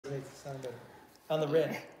Sound better. On the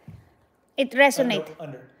red. It resonates.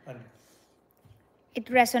 Under. It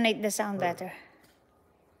resonates the sound better.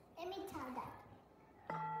 Let me try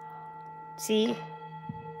that. See?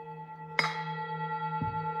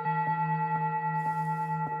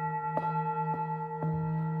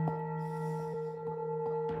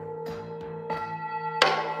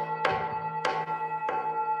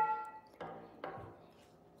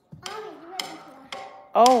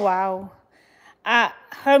 Oh, wow.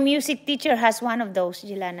 Her music teacher has one of those,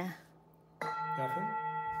 Jilana. Nothing?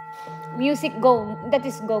 Music go, that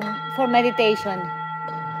is go for meditation.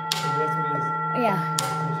 Yeah.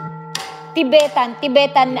 Tibetan They were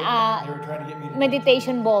trying to get me to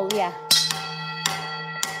meditation ball, yeah.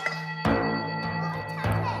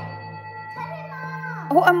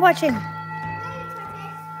 Oh, I'm watching.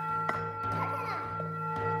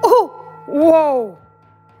 Oh, whoa.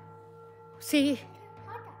 See?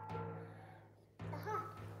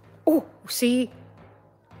 Oh, see?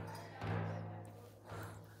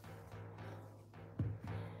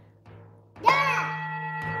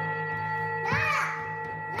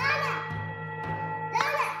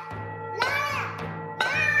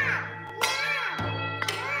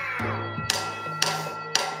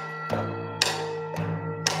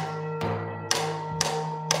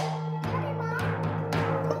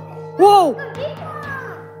 Whoa!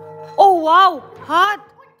 Oh, wow! Hot!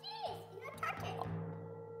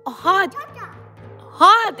 Oh, hot!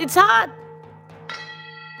 Hot! It's hot!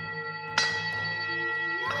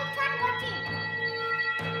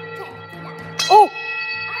 Oh!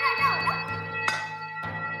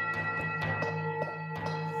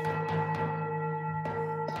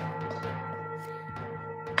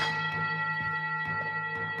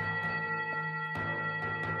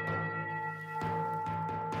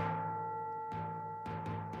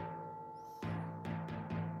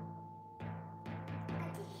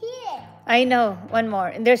 I know. One more.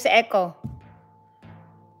 And there's echo.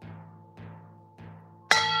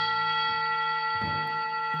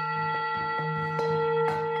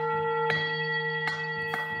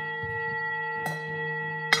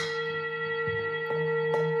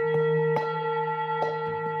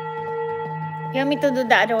 You want me to do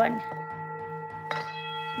the other one?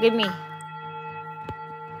 Give me.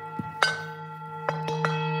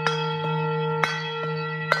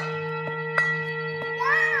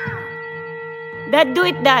 Dad, do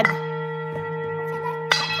it, Dad.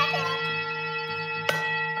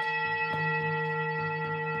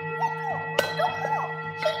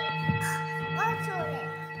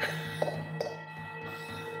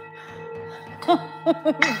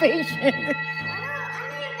 Be patient.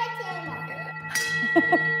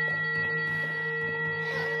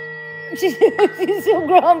 She's so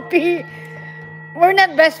grumpy. We're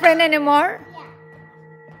not best friends anymore? Yeah.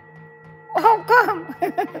 How come? I'll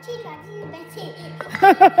teach you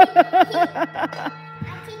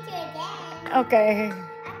again. Okay.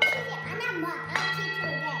 I'll teach you again.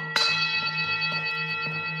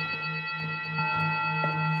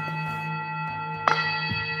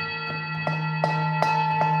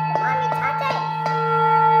 Mommy, touch it.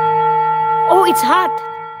 Oh, it's hot.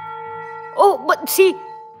 Oh, but see.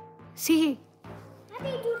 See. How do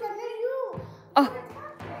you do that? You. Oh.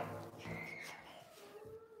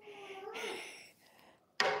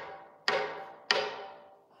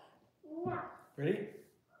 Ready?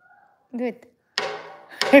 Good.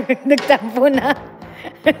 Nagtampo na.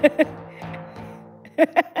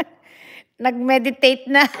 Nag-meditate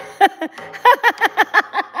na.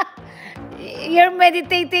 You're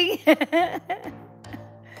meditating.